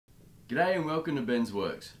G'day and welcome to Bens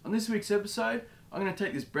Worx. On this week's episode, I'm going to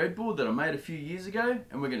take this breadboard that I made a few years ago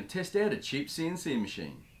and we're going to test out a cheap CNC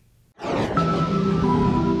machine.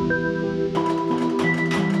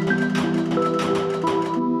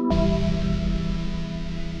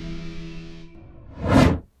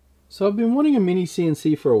 So I've been wanting a mini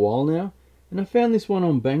CNC for a while now, and I found this one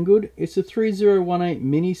on Banggood. It's a 3018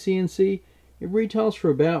 mini CNC. It retails for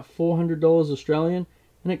about $400 Australian,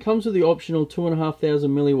 and it comes with the optional 2,500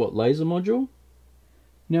 milliwatt laser module.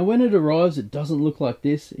 Now when it arrives, it doesn't look like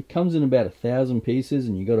this. It comes in about 1,000 pieces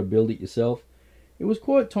and you got to build it yourself. It was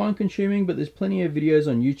quite time consuming, but there's plenty of videos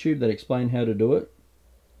on YouTube that explain how to do it.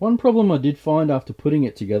 One problem I did find after putting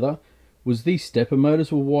it together was these stepper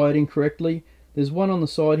motors were wired incorrectly. There's one on the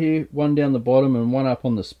side here, one down the bottom and one up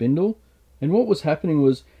on the spindle. And what was happening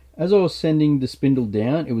was, as I was sending the spindle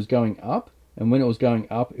down, it was going up, and when it was going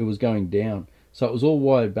up, it was going down. So it was all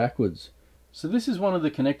wired backwards. So this is one of the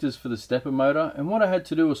connectors for the stepper motor, and what I had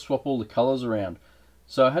to do was swap all the colours around.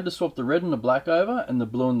 So I had to swap the red and the black over, and the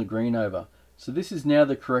blue and the green over. So this is now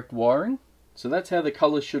the correct wiring. So that's how the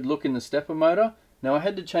colours should look in the stepper motor. Now I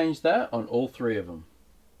had to change that on all three of them.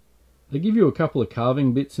 They give you a couple of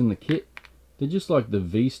carving bits in the kit. They're just like the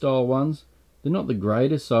V-style ones. They're not the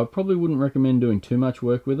greatest, so I probably wouldn't recommend doing too much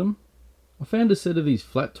work with them. I found a set of these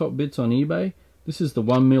flat top bits on eBay. This is the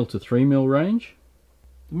 1mm to 3mm range.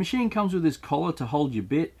 The machine comes with this collar to hold your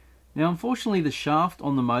bit. Now unfortunately the shaft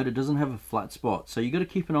on the motor doesn't have a flat spot, so you got to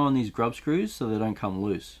keep an eye on these grub screws so they don't come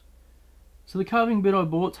loose. So the carving bit I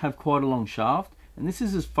bought have quite a long shaft, and this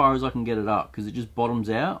is as far as I can get it up because it just bottoms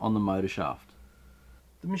out on the motor shaft.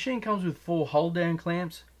 The machine comes with 4 hold down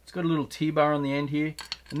clamps. It's got a little T-bar on the end here,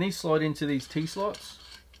 and these slide into these T-slots.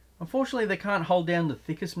 Unfortunately they can't hold down the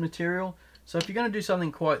thickest material, so if you're going to do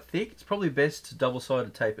something quite thick, it's probably best to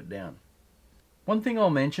double-sided tape it down. One thing I'll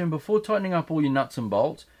mention, before tightening up all your nuts and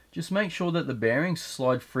bolts, just make sure that the bearings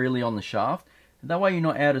slide freely on the shaft, and that way you're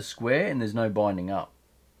not out of square and there's no binding up.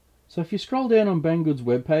 So if you scroll down on Banggood's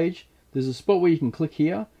webpage, there's a spot where you can click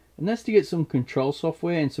here, and that's to get some control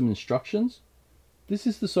software and some instructions. This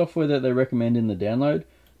is the software that they recommend in the download,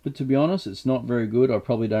 but to be honest, it's not very good. I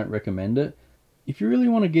probably don't recommend it. If you really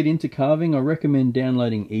want to get into carving, I recommend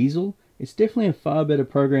downloading Easel. It's definitely a far better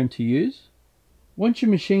program to use. Once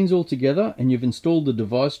your machine's all together and you've installed the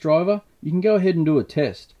device driver, you can go ahead and do a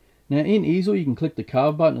test. Now in Easel you can click the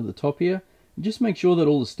carve button at the top here and just make sure that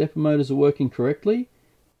all the stepper motors are working correctly.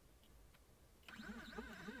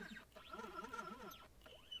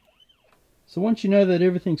 So once you know that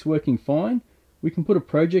everything's working fine, we can put a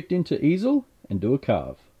project into Easel and do a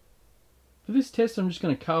carve. For this test I'm just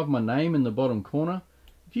going to carve my name in the bottom corner.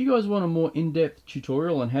 If you guys want a more in-depth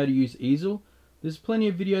tutorial on how to use Easel, there's plenty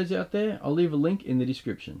of videos out there. I'll leave a link in the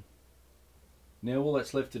description. Now all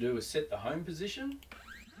that's left to do is set the home position.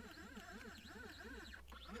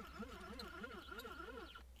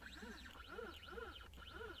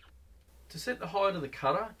 To set the height of the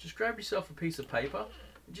cutter, just grab yourself a piece of paper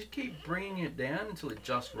and just keep bringing it down until it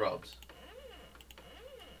just rubs.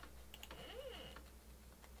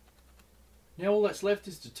 Now all that's left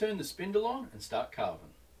is to turn the spindle on and start carving.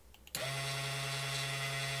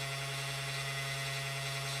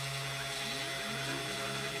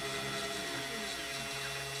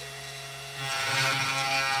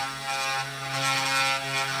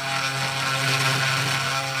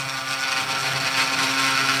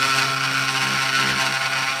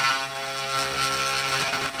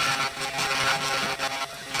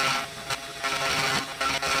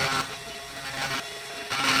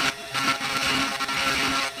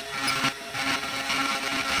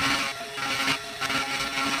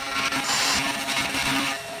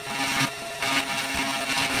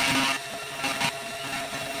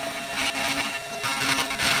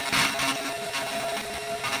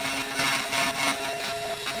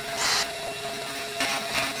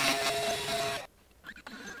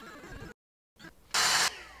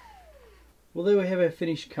 Well, there we have our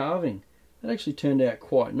finished carving. That actually turned out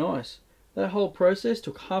quite nice. That whole process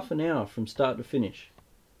took half an hour from start to finish.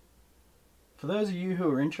 For those of you who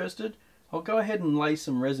are interested, I'll go ahead and lay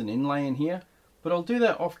some resin inlay in here, but I'll do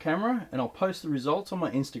that off camera and I'll post the results on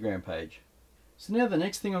my Instagram page. So now the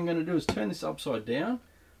next thing I'm going to do is turn this upside down.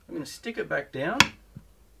 I'm going to stick it back down.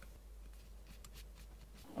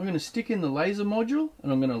 I'm going to stick in the laser module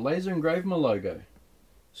and I'm going to laser engrave my logo.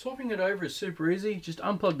 Swapping it over is super easy. Just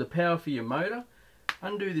unplug the power for your motor,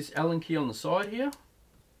 undo this Allen key on the side here,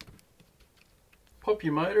 pop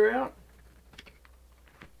your motor out.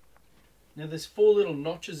 Now there's 4 little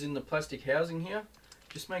notches in the plastic housing here.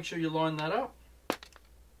 Just make sure you line that up.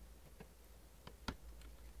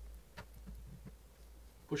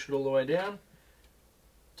 Push it all the way down.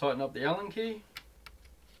 Tighten up the Allen key.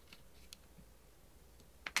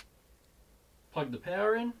 Plug the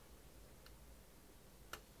power in.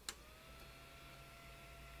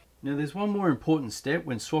 Now there's one more important step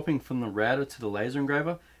when swapping from the router to the laser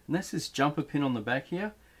engraver, and that's this jumper pin on the back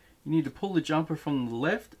here. You need to pull the jumper from the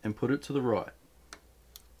left and put it to the right.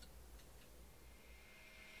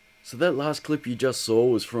 So that last clip you just saw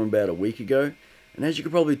was from about a week ago, and as you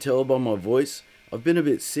can probably tell by my voice, I've been a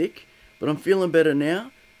bit sick, but I'm feeling better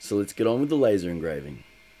now, so let's get on with the laser engraving.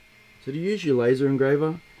 So to use your laser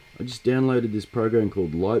engraver, I just downloaded this program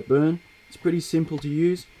called Lightburn. It's pretty simple to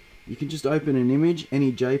use. You can just open an image,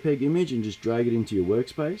 any JPEG image, and just drag it into your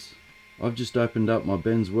workspace. I've just opened up my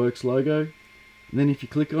Bens Worx logo, and then if you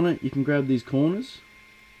click on it, you can grab these corners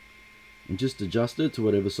and just adjust it to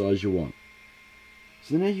whatever size you want.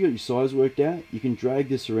 So now you've got your size worked out, you can drag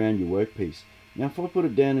this around your workpiece. Now if I put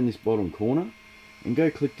it down in this bottom corner and go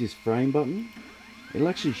click this frame button, it'll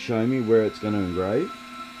actually show me where it's going to engrave.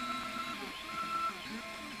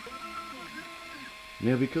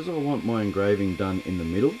 Now because I want my engraving done in the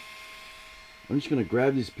middle, I'm just going to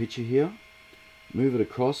grab this picture here, move it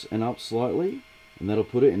across and up slightly, and that'll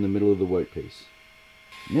put it in the middle of the workpiece.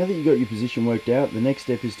 Now that you've got your position worked out, the next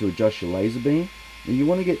step is to adjust your laser beam. Now you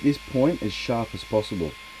want to get this point as sharp as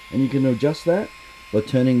possible, and you can adjust that by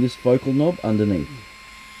turning this focal knob underneath.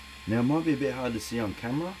 Now it might be a bit hard to see on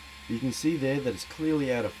camera, but you can see there that it's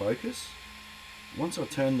clearly out of focus. Once I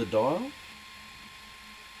turn the dial,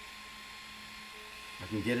 I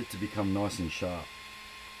can get it to become nice and sharp.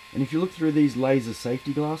 And if you look through these laser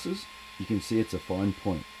safety glasses, you can see it's a fine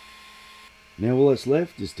point. Now all that's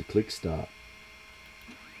left is to click start.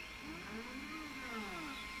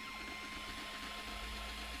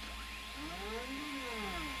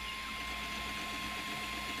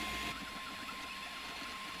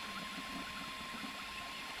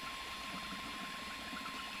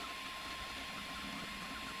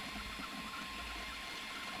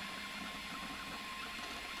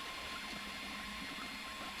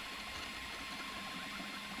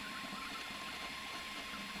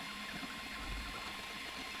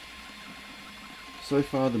 So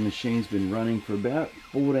far the machine's been running for about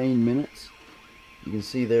 14 minutes. You can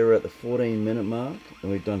see there we're at the 14-minute mark and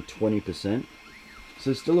we've done 20%.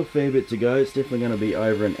 So still a fair bit to go. It's definitely going to be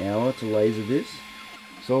over an hour to laser this.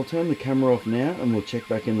 So I'll turn the camera off now and we'll check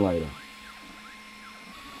back in later.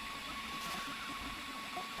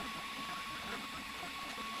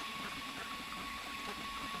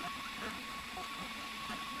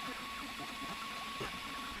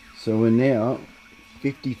 So we're now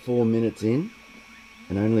 54 minutes in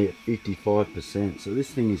and only at 55%, so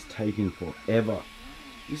this thing is taking forever.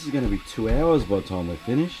 This is going to be 2 hours by the time we're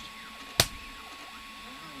finished.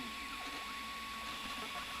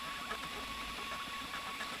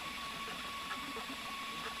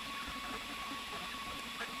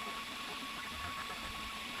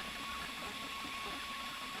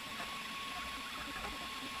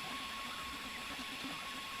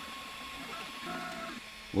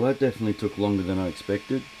 Well, that definitely took longer than I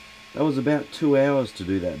expected. That was about 2 hours to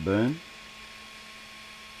do that burn.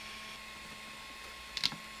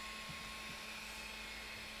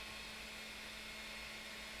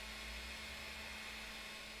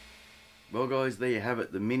 Well guys, there you have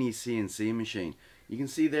it, the mini CNC machine. You can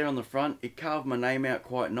see there on the front, it carved my name out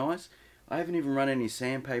quite nice. I haven't even run any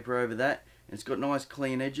sandpaper over that, and it's got nice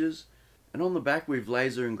clean edges. And on the back we've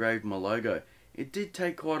laser engraved my logo. It did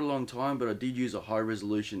take quite a long time, but I did use a high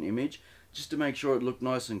resolution image just to make sure it looked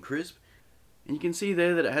nice and crisp. And you can see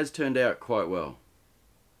there that it has turned out quite well.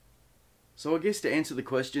 So I guess to answer the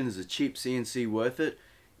question, is a cheap CNC worth it?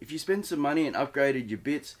 If you spend some money and upgraded your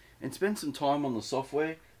bits and spend some time on the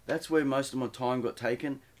software, that's where most of my time got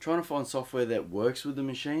taken, trying to find software that works with the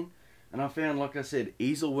machine. And I found, like I said,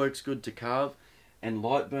 Easel works good to carve and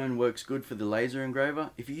Lightburn works good for the laser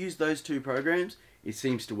engraver. If you use those two programs, it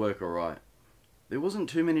seems to work alright. There wasn't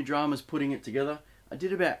too many dramas putting it together. I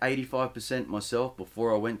did about 85% myself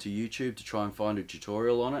before I went to YouTube to try and find a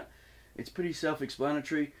tutorial on it. It's pretty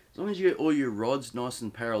self-explanatory. As long as you get all your rods nice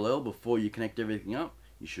and parallel before you connect everything up,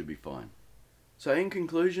 you should be fine. So in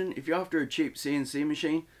conclusion, if you're after a cheap CNC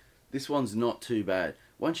machine, this one's not too bad.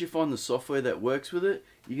 Once you find the software that works with it,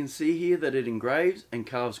 you can see here that it engraves and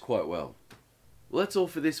carves quite well. Well, that's all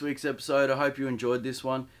for this week's episode. I hope you enjoyed this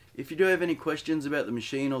one. If you do have any questions about the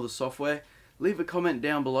machine or the software, leave a comment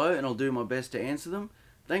down below and I'll do my best to answer them.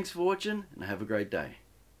 Thanks for watching and have a great day.